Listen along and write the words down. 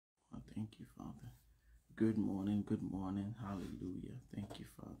Thank you, Father. Good morning, good morning. Hallelujah. Thank you,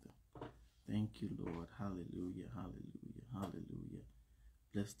 Father. Thank you, Lord. Hallelujah, hallelujah, hallelujah.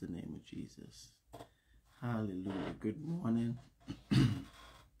 Bless the name of Jesus. Hallelujah. Good morning.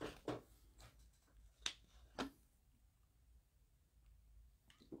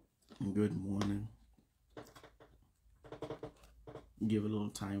 Good morning. Give a little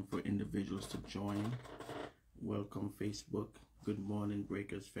time for individuals to join. Welcome, Facebook. Good morning,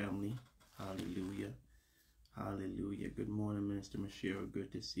 Breakers family. Hallelujah. Hallelujah. Good morning, Minister Michelle.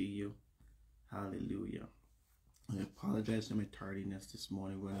 Good to see you. Hallelujah. I apologize for my tardiness this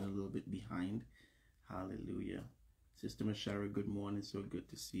morning. We're a little bit behind. Hallelujah. Sister Mashara, good morning. So good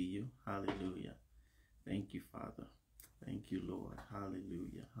to see you. Hallelujah. Thank you, Father. Thank you, Lord.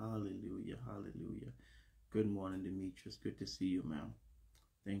 Hallelujah. Hallelujah. Hallelujah. Good morning, Demetrius. Good to see you, ma'am.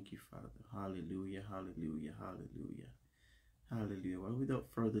 Thank you, Father. Hallelujah. Hallelujah. Hallelujah. Hallelujah. Well, without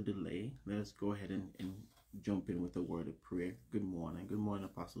further delay, let us go ahead and jump in with a word of prayer. Good morning. Good morning,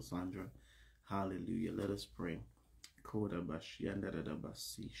 Apostle Sandra. Hallelujah. Let us pray.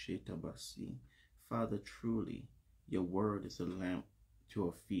 Father, truly, your word is a lamp to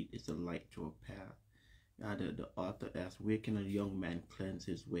our feet, it's a light to our path. God, the author asks, where can a young man cleanse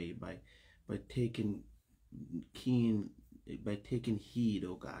his way? By taking heed,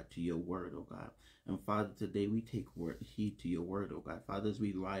 oh God, to your word, oh God. And Father, today we take heed to your word, oh God. Father, as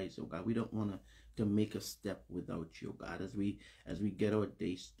we rise, oh God, we don't want to make a step without you, oh God. As we get our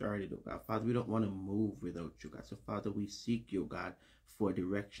day started, oh God. Father, we don't want to move without you, God. So Father, we seek you, oh God, for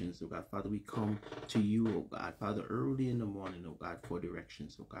directions, oh God. Father, we come to you, oh God. Father, early in the morning, oh God, for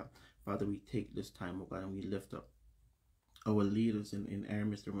directions, oh God. Father, we take this time, oh God, and we lift up our leaders in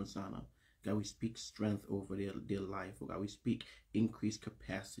Aramis and Rosanna. God, we speak strength over their life, oh God. We speak increased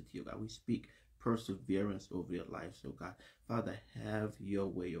capacity, oh God. We speak perseverance over their lives, oh God. Father, have your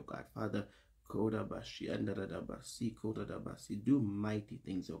way, oh God. Father, do mighty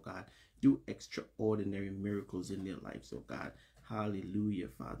things, oh God. Do extraordinary miracles in their lives, oh God. Hallelujah,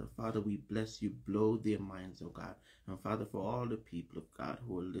 Father. Father, we bless you. Blow their minds, oh God. And Father, for all the people of God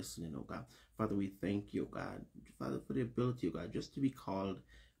who are listening, oh God. Father, we thank you, oh God. Father, for the ability, oh God, just to be called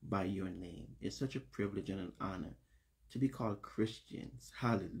by your name. It's such a privilege and an honor to be called Christians.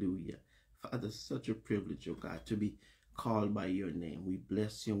 Hallelujah. Father, such a privilege, oh God, to be called by your name. We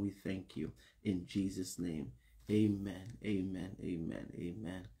bless you and we thank you in Jesus' name. Amen. Amen. Amen.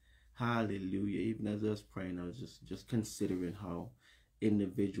 Amen. Hallelujah. Even as I was praying, I was just considering how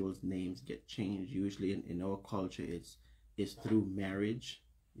individuals' names get changed. Usually in our culture, it's through marriage,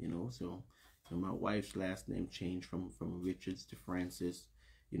 you know. So my wife's last name changed from Richards to Francis,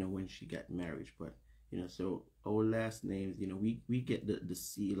 you know, when she got married. But you know, so our last names, you know, we get the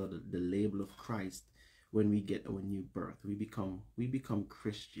seal or the label of Christ when we get our new birth. We become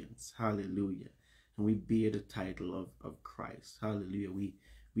Christians. Hallelujah. And we bear the title of Christ. Hallelujah.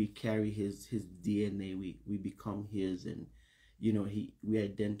 We carry his DNA. We become his, and you know, we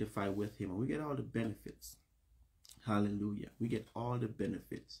identify with him, and we get all the benefits. Hallelujah. We get all the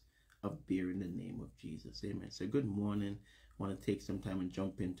benefits of bearing the name of Jesus. Amen. So good morning. I want to take some time and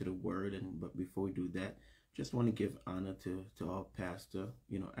jump into the word, but before we do that, just want to give honor to our pastor,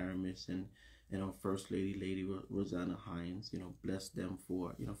 you know, Aramis, and our first lady Rosanna Hines. You know, bless them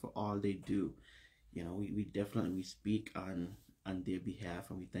for, you know, for all they do. You know, we definitely speak on their behalf,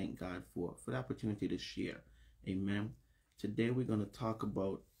 and we thank God for the opportunity to share. Amen. Today we're going to talk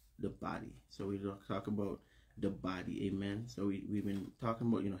about the body. So we're going to talk about the body. Amen. So we've been talking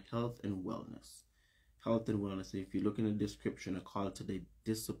about, you know, health and wellness. Health and wellness. If you look in the description, a call to the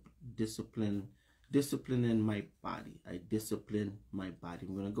discipline in my body. I discipline my body.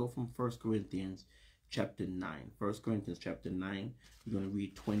 We're going to go from 1 Corinthians chapter 9. 1 Corinthians chapter 9. We're going to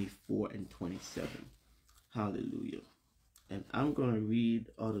read 24 and 27. Hallelujah. And I'm going to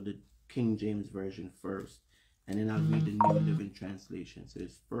read out of the King James Version first, and then I'll read the New Living Translation. So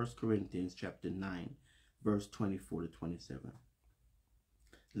it's 1 Corinthians chapter 9, verse 24 to 27.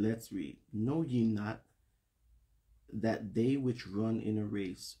 Let's read. Know ye not that they which run in a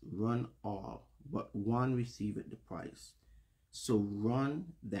race run all, but one receiveth the prize? So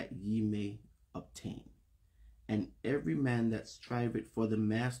run that ye may obtain. And every man that striveth for the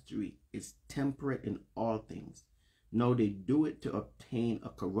mastery is temperate in all things. Now they do it to obtain a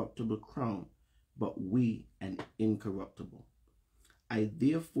corruptible crown, but we an incorruptible. I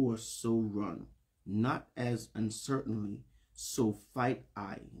therefore so run, not as uncertainly, so fight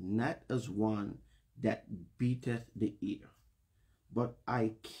I, not as one that beateth the ear, but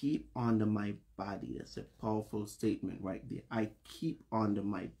I keep under my body. That's a powerful statement right there. I keep under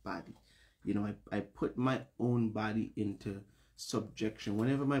my body. You know, I put my own body into subjection.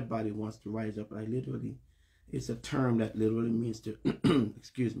 Whenever my body wants to rise up, I literally, it's a term that literally means to,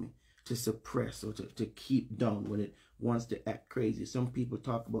 excuse me, to suppress or to keep down when it wants to act crazy. Some people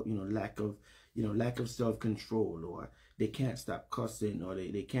talk about, lack of self-control, or they can't stop cussing, or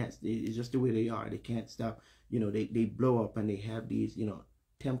they can't, it's just the way they are. They can't stop, they blow up and they have these,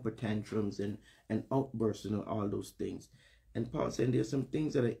 temper tantrums and outbursts and all those things. And Paul said there's some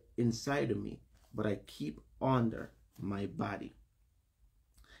things that are inside of me, but I keep under my body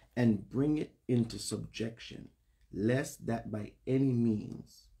and bring it into subjection, lest that by any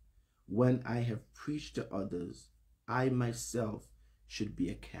means, when I have preached to others, I myself should be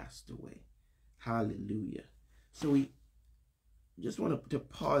a castaway. Hallelujah. So we just want to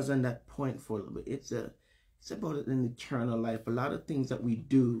pause on that point for a little bit. It's about an eternal life. A lot of things that we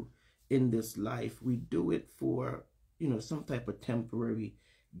do in this life, we do it for, some type of temporary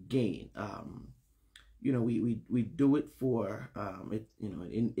gain. We do it for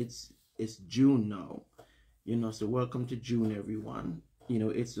it's June now, so welcome to June, everyone.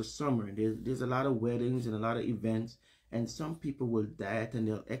 It's the summer. There's a lot of weddings and a lot of events, and some people will diet and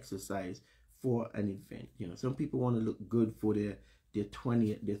they'll exercise for an event. Some people want to look good for their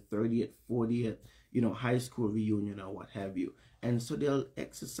 20th, their 30th, 40th, high school reunion or what have you. And so they'll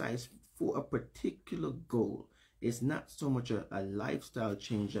exercise for a particular goal. It's not so much a lifestyle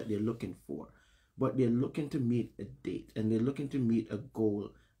change that they're looking for, but they're looking to meet a date, and they're looking to meet a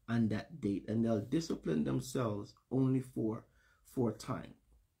goal on that date, and they'll discipline themselves only for a time.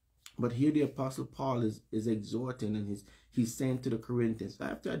 But here the Apostle Paul is exhorting, and he's saying to the Corinthians,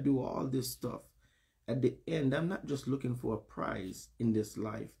 after I do all this stuff, at the end, I'm not just looking for a prize in this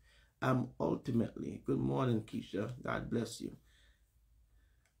life. I'm ultimately, good morning, Keisha, God bless you.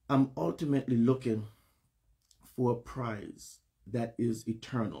 I'm ultimately looking for a prize that is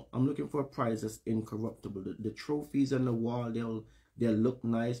eternal. I'm looking for a prize that's incorruptible. The trophies on the wall, they'll look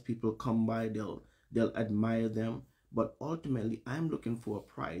nice. People come by, they'll admire them. But ultimately, I'm looking for a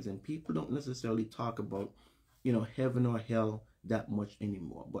prize. And people don't necessarily talk about, heaven or hell that much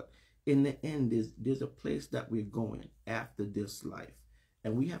anymore. But in the end, there's a place that we're going after this life.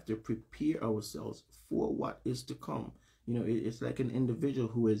 And we have to prepare ourselves for what is to come. It's like an individual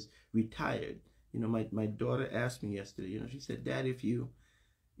who is retired. My daughter asked me yesterday, she said, Dad, if you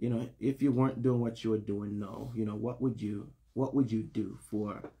weren't doing what you were doing now, what would you do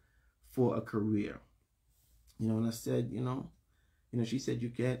for a career? And I said, she said, you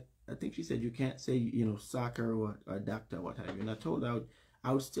can't say, soccer or a doctor or what have you. And I told her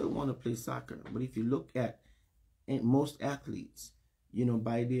I would still want to play soccer. But if you look at most athletes,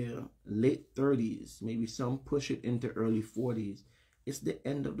 by their late 30s, maybe some push it into early 40s, it's the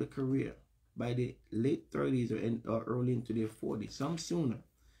end of the career. By the late 30s or early into their 40s, some sooner,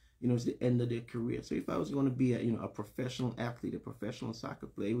 it's the end of their career. So if I was going to be a professional athlete, a professional soccer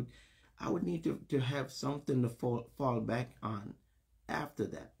player, I would need to have something to fall back on after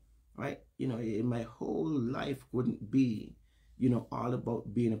that, right? My whole life wouldn't be, all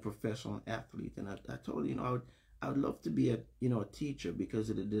about being a professional athlete. And I told her, I would love to be a teacher, because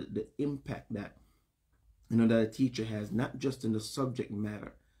of the impact that, that a teacher has, not just in the subject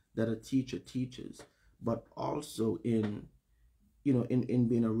matter that a teacher teaches, but also in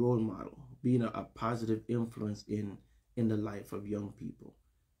being a role model, being a positive influence in the life of young people.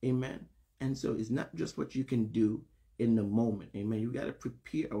 Amen. And so it's not just what you can do in the moment. Amen. You got to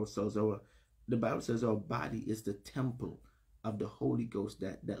prepare ourselves. The Bible says our body is the temple of the Holy Ghost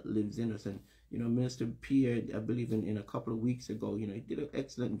that lives in us. And Minister Pierre, I believe in a couple of weeks ago, he did an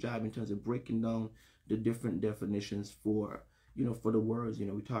excellent job in terms of breaking down the different definitions for for the words.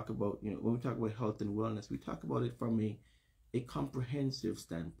 We talk about, when we talk about health and wellness, we talk about it from a comprehensive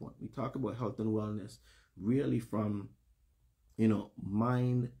standpoint. We talk about health and wellness really from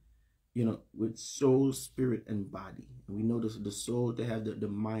mind, with soul, spirit, and body. And we know the soul to have the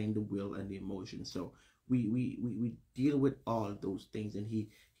mind, the will, and the emotion. So we deal with all those things, and he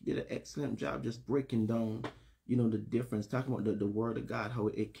did an excellent job just breaking down the difference, talking about the word of God, how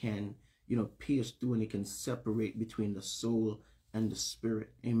it can pierce through, and it can separate between the soul and the spirit.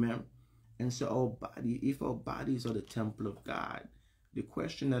 Amen. And so if our bodies are the temple of God, the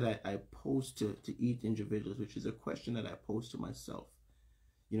question that I pose to each individual, which is a question that I pose to myself,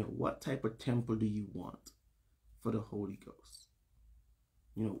 what type of temple do you want for the Holy Ghost?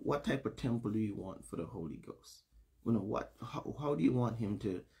 What type of temple do you want for the Holy Ghost? How do you want him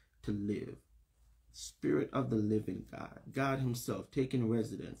to live? Spirit of the living God, God himself taking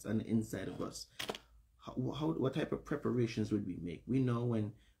residence on the inside of us. What type of preparations would we make? We know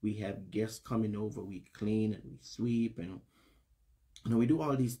when we have guests coming over, we clean and we sweep, and we do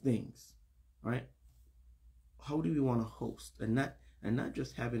all these things, right? how do we want to host, and not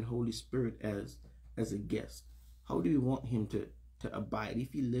just having Holy Spirit as a guest? How do we want him to abide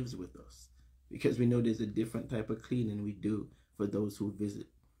if he lives with us? Because we know there's a different type of cleaning we do for those who visit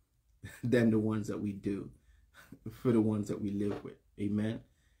than the ones that we do for the ones that we live with. Amen.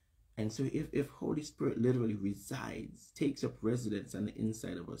 And so if Holy Spirit literally resides, takes up residence on the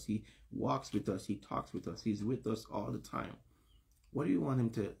inside of us, he walks with us, he talks with us, he's with us all the time, what do you want him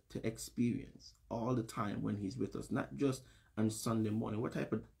to experience all the time when he's with us? Not just on Sunday morning. What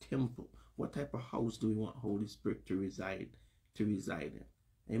type of temple, what type of house do we want Holy Spirit to reside in?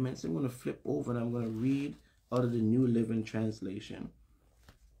 Amen. So I'm going to flip over and I'm going to read out of the New Living Translation.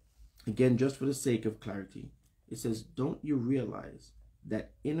 Again, just for the sake of clarity. It says, don't you realize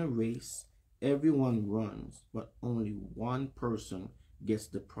that in a race, everyone runs, but only one person gets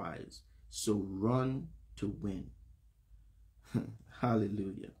the prize. So run to win.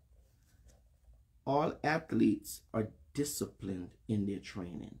 Hallelujah. All athletes are disciplined in their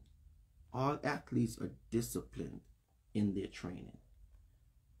training. All athletes are disciplined in their training.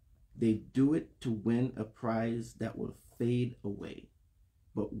 They do it to win a prize that will fade away,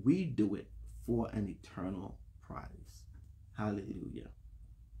 but we do it for an eternal prize. Hallelujah.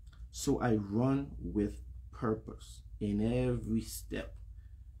 So I run with purpose in every step.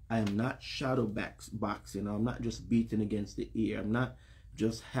 I am not shadow boxing. I'm not just beating against the air. I'm not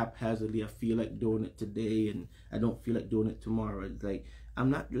just haphazardly. I feel like doing it today and I don't feel like doing it tomorrow. It's like I'm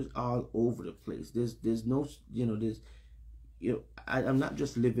not just all over the place. There's no, I'm not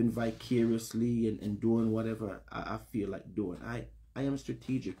just living vicariously and doing whatever I feel like doing. I am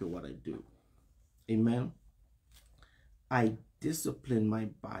strategic in what I do. Amen. I discipline my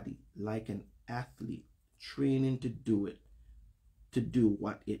body like an athlete, training to do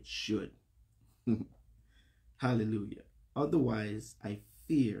what it should. Hallelujah. Otherwise, I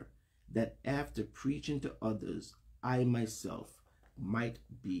fear that after preaching to others, I myself might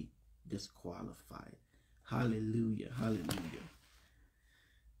be disqualified. Hallelujah. Hallelujah.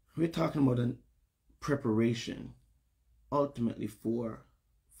 We're talking about a preparation ultimately for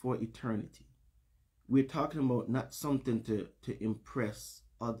eternity. We're talking about not something to impress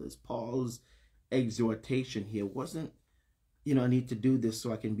others. Paul's exhortation here wasn't, I need to do this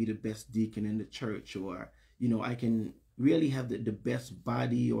so I can be the best deacon in the church, or, I can really have the best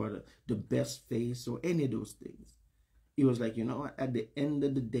body or the best face or any of those things. It was like, at the end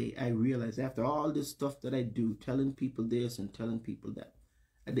of the day, I realized after all this stuff that I do, telling people this and telling people that,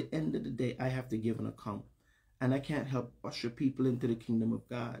 at the end of the day, I have to give an account. And I can't help usher people into the kingdom of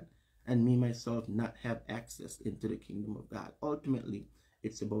God and me myself not have access into the kingdom of God. Ultimately,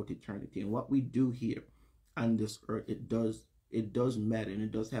 it's about eternity. And what we do here on this earth, it does matter, and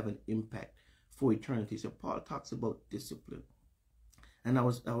it does have an impact for eternity. So Paul talks about discipline. And I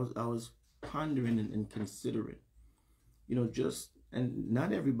was pondering and considering, and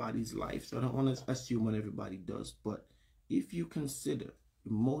not everybody's life, so I don't want to assume what everybody does, but if you consider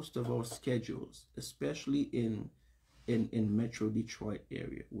most of our schedules, especially in Metro Detroit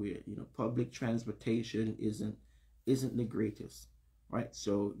area, where public transportation isn't the greatest, right?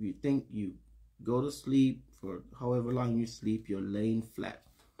 So you think you go to sleep for however long you sleep, you're laying flat,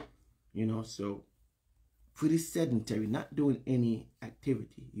 so pretty sedentary, not doing any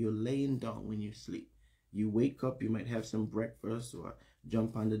activity. You're laying down when you sleep. You wake up, you might have some breakfast or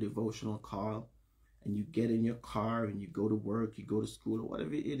jump on the devotional call, and you get in your car and you go to work, you go to school, or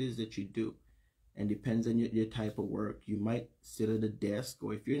whatever it is that you do. And depends on your type of work. You might sit at a desk,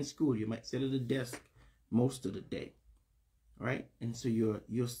 or if you're in school, you might sit at a desk most of the day, right? And so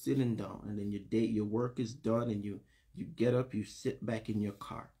you're sitting down, and then your work is done, and you get up, you sit back in your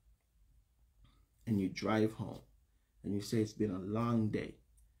car, and you drive home, and you say it's been a long day,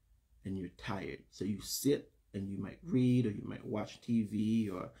 and you're tired. So you sit and you might read, or you might watch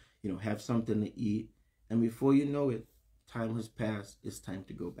TV, or have something to eat, and before you know it, time has passed. It's time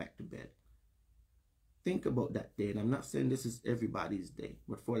to go back to bed. Think about that day, and I'm not saying this is everybody's day,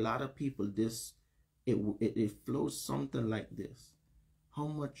 but for a lot of people, it flows something like this. How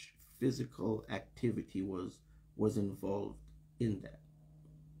much physical activity was involved in that?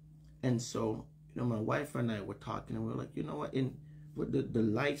 And so, my wife and I were talking, and we were like, what? With the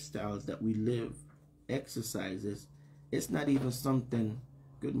lifestyles that we live, exercises, it's not even something.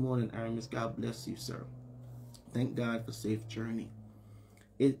 Good morning, Aramis. God bless you, sir. Thank God for safe journey.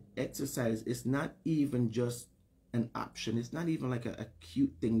 Exercise is not even just an option. It's not even like a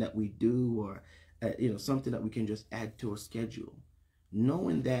cute thing that we do, or something that we can just add to a schedule.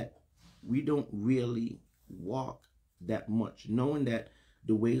 Knowing that we don't really walk that much, knowing that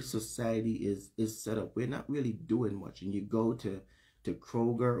the way society is set up, we're not really doing much. And you go to to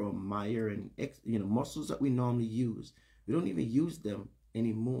Kroger or Meyer and muscles that we normally use. We don't even use them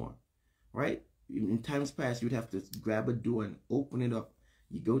anymore, right? In times past, you'd have to grab a door and open it up.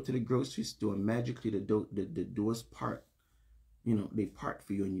 You go to the grocery store, and magically the doors part. They part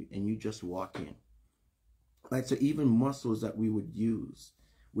for you, and you just walk in. Right? So even muscles that we would use,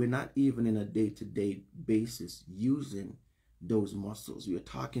 we're not even in a day-to-day basis using those muscles. We were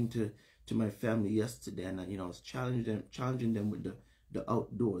talking to my family yesterday, and I was challenging them with the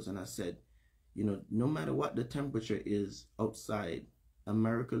outdoors, and I said, no matter what the temperature is outside,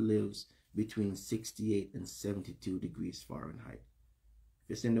 America lives between 68 and 72 degrees Fahrenheit.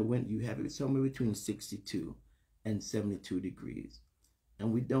 If it's in the winter, you have it somewhere between 62 and 72 degrees.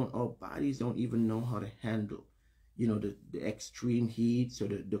 And our bodies don't even know how to handle, the extreme heats or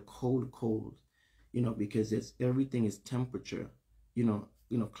the cold, because everything is temperature,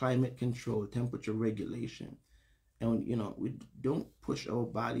 climate control, temperature regulation. And, we don't push our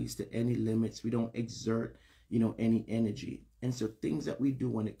bodies to any limits. We don't exert, any energy. And so things that we do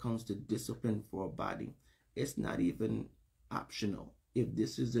when it comes to discipline for our body, it's not even optional. If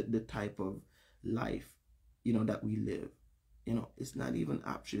this is the type of life, that we live, it's not even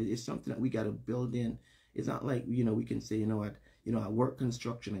optional. It's something that we got to build in. It's not like, we can say, I work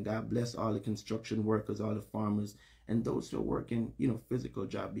construction, and God bless all the construction workers, all the farmers, and those who are working, physical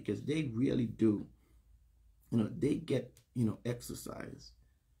job, because they really do, they get, exercise.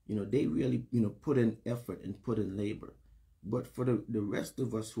 They really, put in effort and put in labor. But for the rest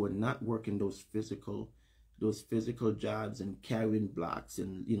of us who are not working those physical jobs and carrying blocks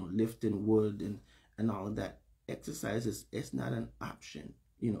and, lifting wood and all of that, exercise it's not an option,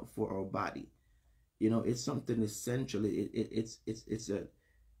 for our body. It's something essential. It's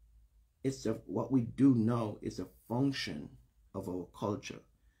what we do know is a function of our culture.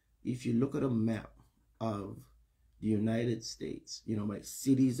 If you look at a map of the United States, like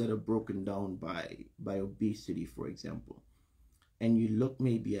cities that are broken down by obesity, for example, and you look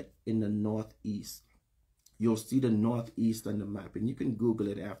maybe in the Northeast, you'll see the Northeast on the map, and you can Google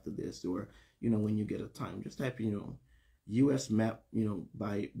it after this, or when you get a time, just type U.S. map,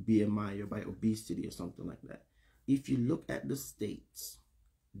 by BMI or by obesity or something like that. If you look at the states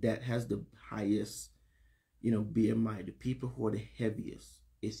that has the highest, BMI, the people who are the heaviest,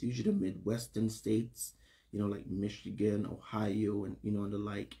 it's usually the Midwestern states, like Michigan, Ohio, and and the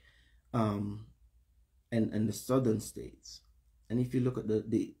like, and the southern states. And if you look at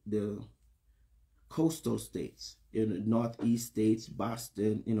the coastal states, the Northeast states,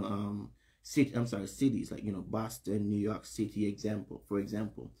 Boston, cities like, Boston, New York City, for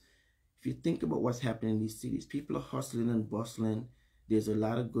example. If you think about what's happening in these cities, people are hustling and bustling. There's a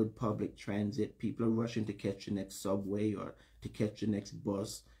lot of good public transit. People are rushing to catch the next subway or to catch the next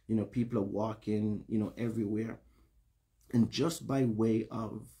bus. People are walking, everywhere. And just by way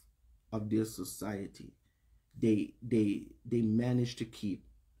of their society, they manage to keep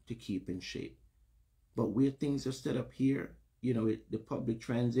in shape. But where things are set up here, the public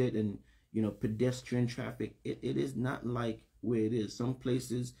transit and pedestrian traffic, it is not like where it is. Some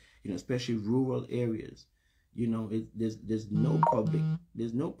places, especially rural areas, there's no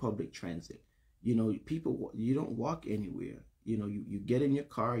public transit. People, you don't walk anywhere. You get in your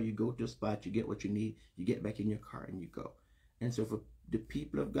car, you go to a spot, you get what you need, you get back in your car and you go. And so for the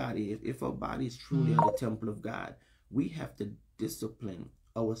people of God, if our bodies truly are the temple of God, we have to discipline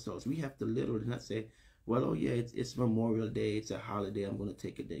ourselves. We have to literally not say, well, oh yeah, it's Memorial Day, it's a holiday, I'm going to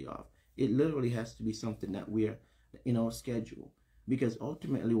take a day off. It literally has to be something that we're in our schedule, because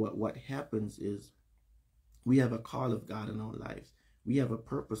ultimately what happens is we have a call of God in our lives. We have a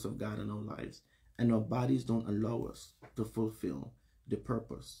purpose of God in our lives, and our bodies don't allow us to fulfill the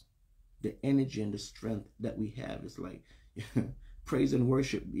purpose, the energy and the strength that we have. It's like praise and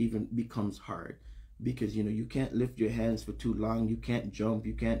worship even becomes hard, because you can't lift your hands for too long, you can't jump,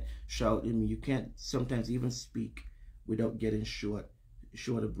 you can't shout, you can't sometimes even speak without getting short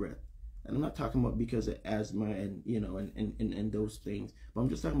of breath. And I'm not talking about because of asthma and and those things, but I'm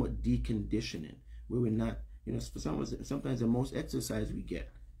just talking about deconditioning, where we're not, sometimes the most exercise we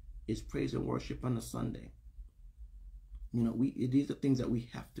get is praise and worship on a Sunday. These are things that we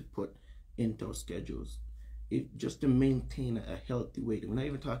have to put into our schedules, just to maintain a healthy weight. We're not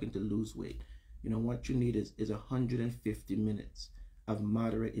even talking to lose weight. What you need is 150 minutes of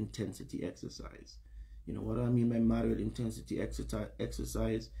moderate intensity exercise. What do I mean by moderate intensity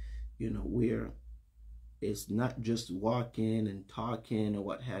exercise? Where it's not just walking and talking or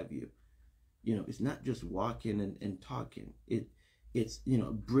what have you. It's not just walking and talking. It's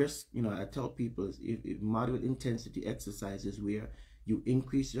brisk. I tell people if moderate intensity exercise is where you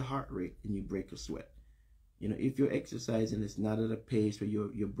increase your heart rate and you break a sweat. You know, if you're exercising, it's not at a pace where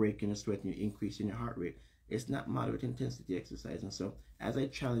you're breaking a sweat and you're increasing your heart rate. It's not moderate intensity exercise. And so, as I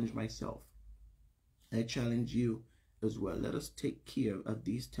challenge myself, I challenge you as well. Let us take care of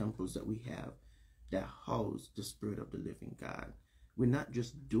these temples that we have that house the Spirit of the living God. We're not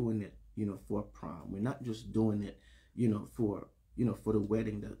just doing it, you know, for prom. We're not just doing it, you know, for the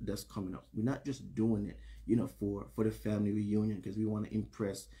wedding that's coming up. We're not just doing it, you know, for the family reunion because we want to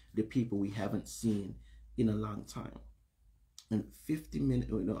impress the people we haven't seen in a long time. And 50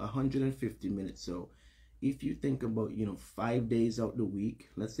 minutes, you know, 150 minutes. So if you think about, you know, 5 days out the week,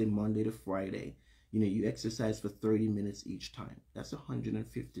 let's say Monday to Friday, you know, you exercise for 30 minutes each time. That's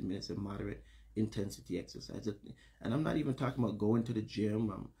 150 minutes of moderate intensity exercise. And I'm not even talking about going to the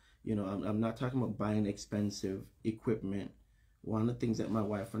gym. You know, I'm not talking about buying expensive equipment. One of the things that my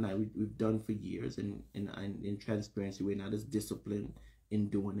wife and I, we've done for years, and in transparency, we're not as disciplined in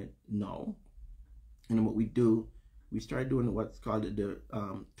doing it now. And what we do, we started doing what's called the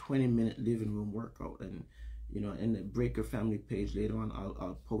 20-minute living room workout. And, you know, in the Breaker family page later on,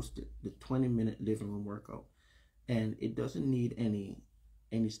 I'll post it, the 20-minute living room workout. And it doesn't need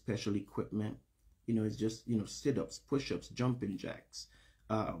any special equipment. You know, it's just, you know, sit-ups, push-ups, jumping jacks,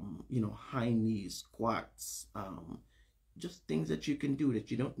 you know, high knees, squats, just things that you can do that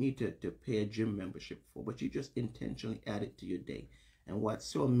you don't need to pay a gym membership for, but you just intentionally add it to your day. And what's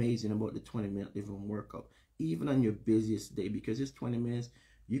so amazing about the 20-minute living room workout, even on your busiest day, because it's 20 minutes,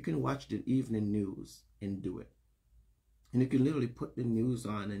 you can watch the evening news and do it. And you can literally put the news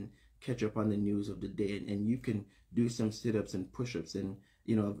on and catch up on the news of the day, and you can do some sit-ups and push-ups. And,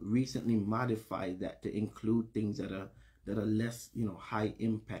 you know, I've recently modified that to include things that are less, you know, high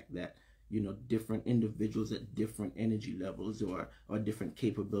impact, that, you know, different individuals at different energy levels or different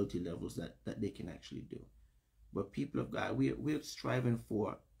capability levels that they can actually do. But people of God, we're striving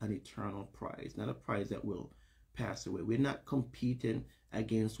for an eternal prize, not a prize that will pass away. We're not competing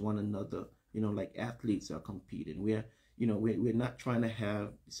against one another, you know, like athletes are competing. We're not trying to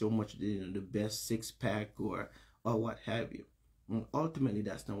have so much, you know, the best six-pack or what have you. And ultimately,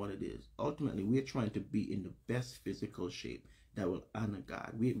 that's not what it is. Ultimately, we're trying to be in the best physical shape that will honor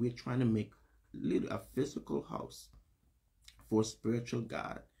God. We're trying to make a physical house for spiritual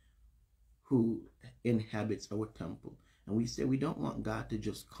God who inhabits our temple. And we say we don't want God to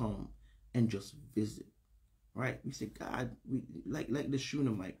just come and just visit, right? We say, God, we like the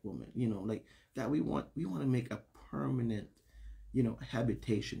Shunammite woman, you know, like God, we want to make a permanent, you know,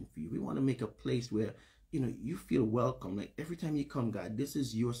 habitation for you. We want to make a place where, you know, you feel welcome. Like every time you come, God, this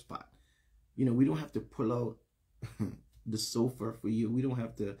is your spot. You know, we don't have to pull out the sofa for you. We don't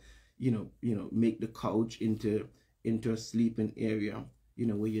have to, you know, make the couch into a sleeping area, you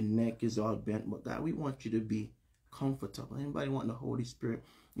know, where your neck is all bent. But God, we want you to be comfortable. Anybody want the Holy Spirit,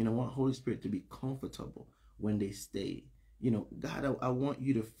 you know, want Holy Spirit to be comfortable when they stay. You know, God, I want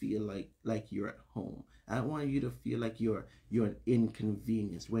you to feel like you're at home. I want you to feel like you're an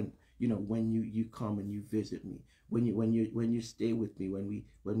inconvenience when, you know, when you come and you visit me, when you stay with me,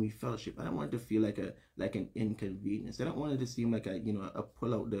 when we fellowship. I don't want it to feel like an inconvenience. I don't want it to seem like I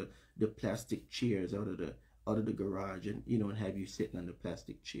pull out the plastic chairs out of the garage and, you know, and have you sitting on the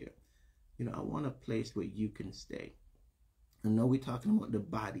plastic chair. You know, I want a place where you can stay. I know we're talking about the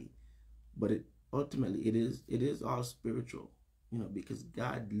body, but ultimately it is all spiritual, you know, because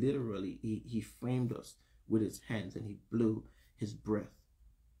God literally he framed us with his hands and he blew his breath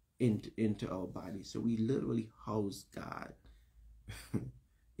into our bodies. So we literally house God.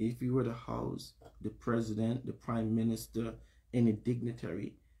 If you were to house the president, the prime minister, any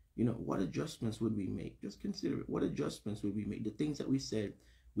dignitary, you know, what adjustments would we make? Just consider it. What adjustments would we make? The things that we said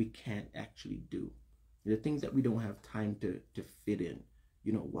we can't actually do, the things that we don't have time to fit in,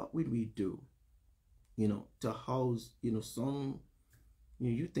 you know, what would we do, you know, to house, you know, some, you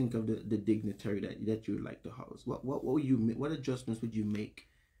know, you think of the dignitary that you would like to house. What adjustments would you make,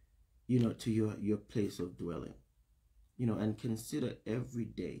 you know, to your place of dwelling, you know, and consider every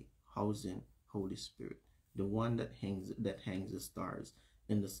day housing Holy Spirit, the one that hangs the stars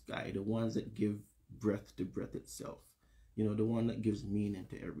in the sky, the ones that give breath to breath itself, you know, the one that gives meaning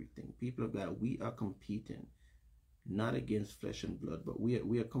to everything. People of God, we are competing not against flesh and blood, but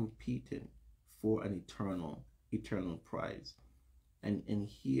we are competing for an eternal prize. And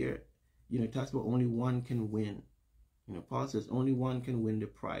here, you know, it talks about only one can win. You know, Paul says only one can win the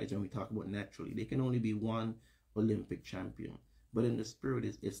prize. When we talk about naturally, there can only be one Olympic champion. But in the spirit,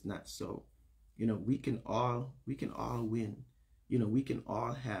 it's not so. You know, we can all win. You know, we can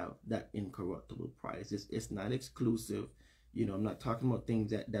all have that incorruptible prize. It's not exclusive. You know, I'm not talking about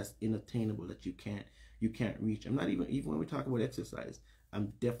things that's unattainable, that you can't reach. I'm not even when we talk about exercise,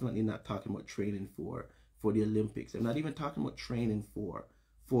 I'm definitely not talking about training for for the Olympics. I'm not even talking about training for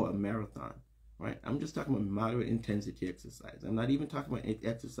a marathon, right? I'm just talking about moderate intensity exercise. I'm not even talking about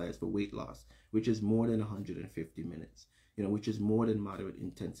exercise for weight loss, which is more than 150 minutes, which is more than moderate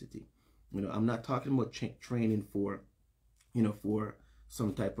intensity. I'm not talking about training for, for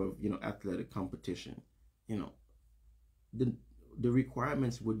some type of, athletic competition. The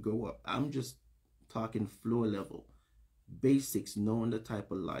requirements would go up. I'm just talking floor level, basics, knowing the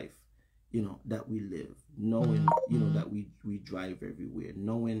type of life, that we live, knowing, that we drive everywhere,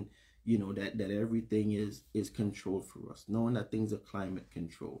 knowing, that everything is controlled for us, knowing that things are climate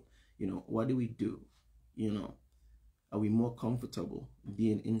controlled. What do we do? Are we more comfortable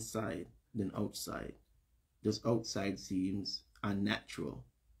being inside than outside? Does outside seems unnatural?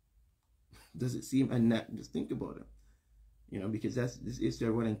 Does it seem unnatural? Just think about it. Because this is I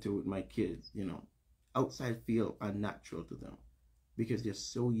run into with my kids. Outside feel unnatural to them because they're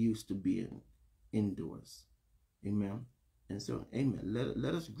so used to being indoors. Amen. And so, amen.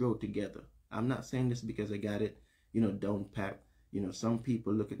 Let us grow together. I'm not saying this because I got it, down pat. Some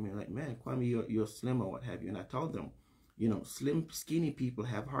people look at me like, man, Kwame, you're slim or what have you. And I told them, slim, skinny people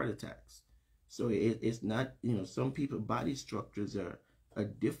have heart attacks. So it's not, some people body structures are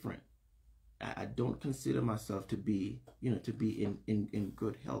different. I don't consider myself to be, in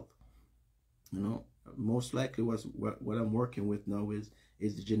good health. Most likely what I'm working with now is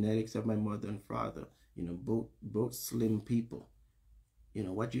the genetics of my mother and father. Both slim people.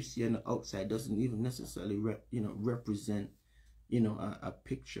 What you see on the outside doesn't even necessarily represent, a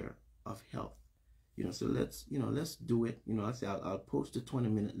picture of health. So let's do it. I say I'll post a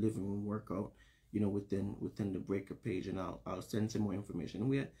 20-minute living room workout, within the breaker page, and I'll send some more information.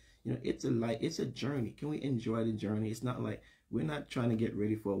 And it's a journey. Can we enjoy the journey? It's not like we're not trying to get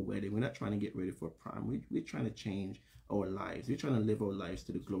ready for a wedding. We're not trying to get ready for a prom. We're trying to change our lives. We're trying to live our lives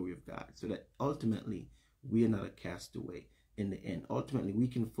to the glory of God, so that ultimately we are not a castaway in the end. Ultimately, we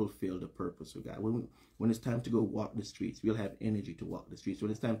can fulfill the purpose of God. When it's time to go walk the streets, we'll have energy to walk the streets.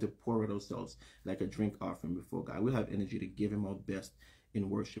 When it's time to pour out ourselves like a drink offering before God, we'll have energy to give him our best in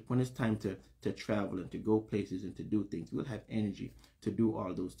worship. When it's time to travel and to go places and to do things, we'll have energy to do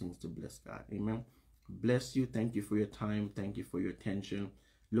all those things to bless God. Amen. Bless you. Thank you for your time. Thank you for your attention.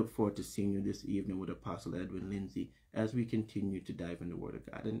 Look forward to seeing you this evening with Apostle Edwin Lindsay as we continue to dive in the Word of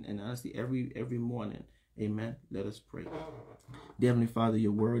God. And honestly, every morning, amen, let us pray. Dear Heavenly Father,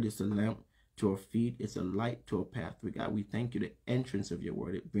 your word is a lamp to our feet. It's a light to our pathway, God. We thank you. The entrance of your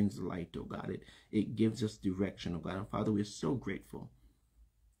word, it brings light, oh God. It gives us direction, oh God. And Father, we're so grateful.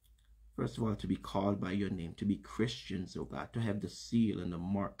 First of all, to be called by your name, to be Christians, oh God, to have the seal and the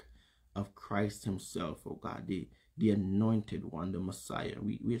mark of Christ himself, oh God, the anointed one, the Messiah.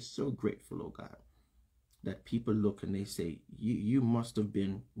 We are so grateful, oh God, that people look and they say, you must have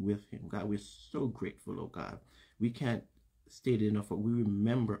been with him. God, we're so grateful, oh God. We can't state it enough, but we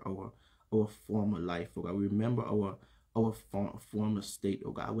remember our former life, oh God. We remember our former state,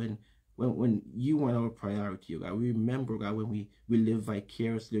 oh God. When you weren't our priority, oh God. We remember, God, when we live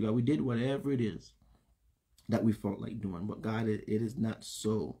vicariously, oh God. We did whatever it is that we felt like doing. But God, it is not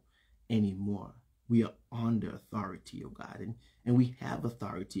so anymore. We are under authority, oh God. And we have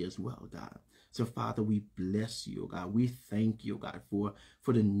authority as well, God. So, Father, we bless you, oh God. We thank you, oh God, for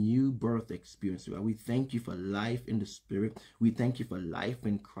the new birth experience, oh God. We thank you for life in the Spirit. We thank you for life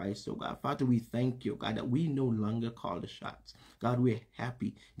in Christ, oh God. Father, we thank you, oh God, that we no longer call the shots. God, we're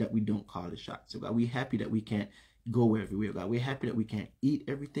happy that we don't call the shots, oh God. We're happy that we can't go everywhere, God. We're happy that we can't eat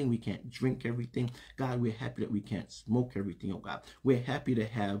everything. We can't drink everything. God, we're happy that we can't smoke everything, oh God. We're happy to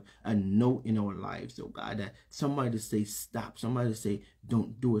have a note in our lives, oh God, that somebody to say stop, somebody to say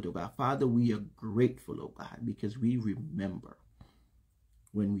don't do it, oh God. Father, we are grateful, oh God, because we remember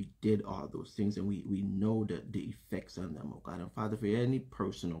when we did all those things, and we know the effects on them, oh God. And Father, for any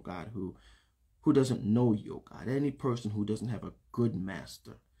person, oh God, who doesn't know you, oh God, any person who doesn't have a good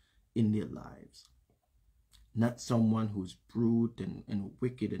master in their lives, not someone who's brute and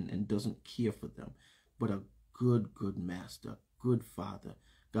wicked and doesn't care for them, but a good master, good father.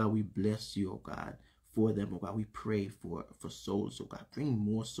 God, we bless you, oh God, for them, oh God. We pray for souls, oh God. Bring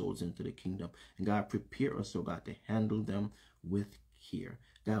more souls into the kingdom. And God, prepare us, oh God, to handle them with care.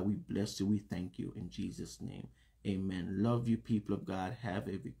 God, we bless you. We thank you in Jesus' name. Amen. Love you, people of God. Have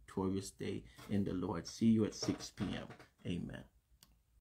a victorious day in the Lord. See you at 6 p.m. Amen.